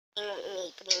en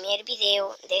mi primer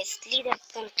video de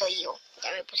Slither.io.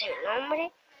 Ya me puse mi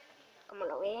nombre, como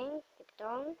lo ven,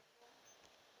 Kripton.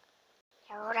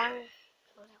 Y ahora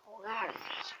voy a jugar.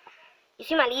 Yo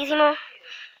soy malísimo,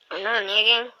 no lo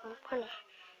nieguen. Bueno,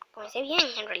 comencé bien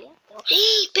en realidad.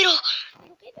 Pero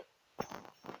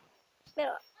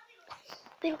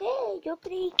qué, yo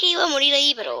creí que iba a morir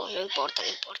ahí, pero no importa.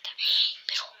 Pero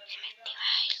se me activa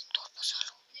el turbo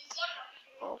solo.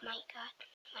 Oh my god.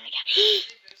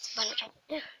 Bueno,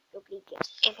 ya. Yo creí que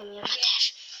ese me iba a matar.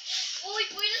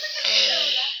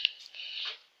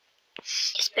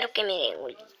 Espero que me den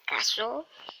un caso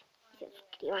y se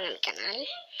suscriban a mi canal.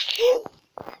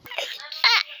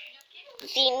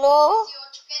 Si no,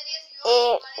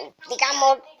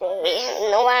 digamos,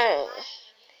 no van, o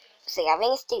sea,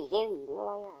 ven este video y no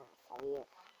van a saber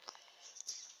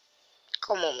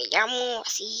cómo me llamo,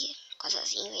 así, cosas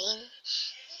así, ven.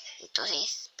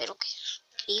 Entonces, espero que se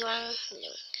suscriban, le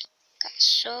den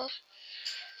caso.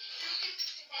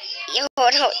 Y ahora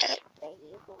voy a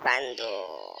seguir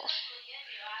jugando.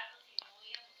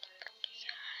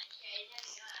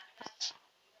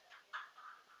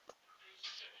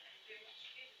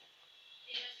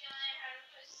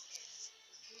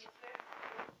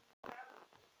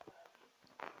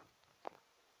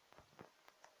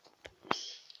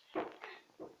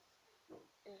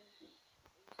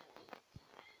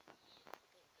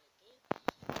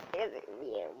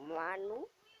 Mi hermano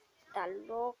está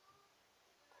loco.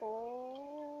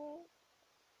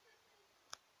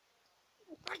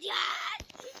 ¡Por Dios!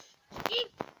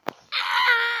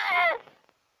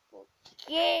 ¿Por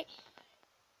qué?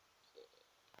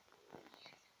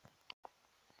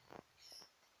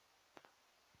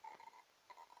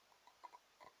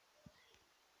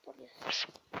 Por Dios.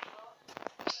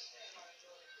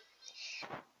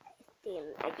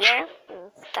 Ayer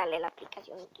instalé la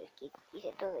aplicación, entonces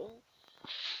hice todo ahí.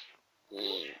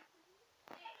 Y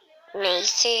me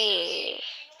hice...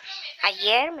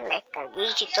 Ayer me la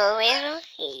descargué y todo eso.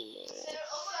 Y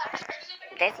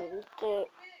decidí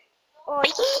que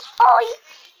hoy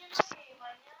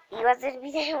iba a hacer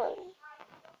video.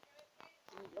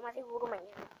 Y lo más seguro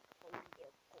mañana un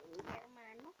video con mi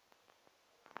hermano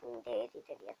de si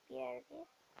te pierdes.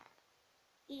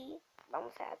 Y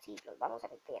vamos a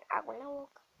meter agua en la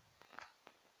boca.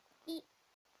 Y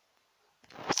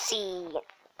si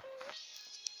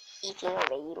nos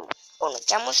reímos, o lo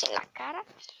echamos en la cara,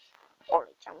 o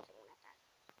lo echamos en una taza.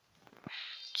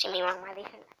 Si mi mamá deja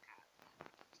en la cara.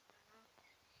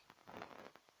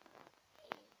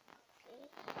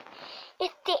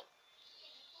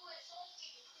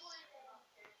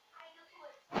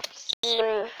 Y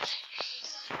me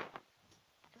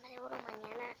seguro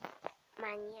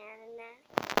mañana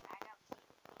haga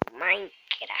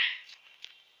Minecraft.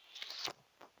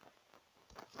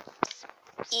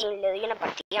 Y le doy una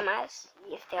partida más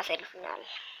y este va a ser el final.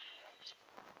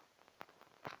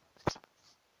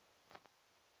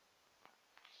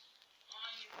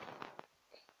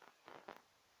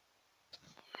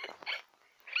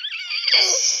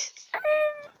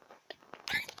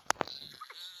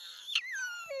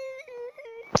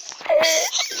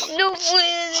 No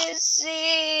puede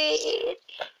ser.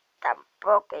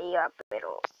 Tampoco iba,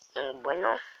 pero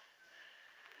bueno.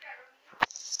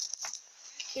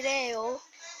 Creo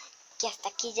que hasta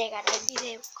aquí llegará el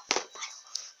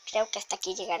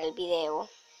video.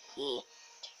 Y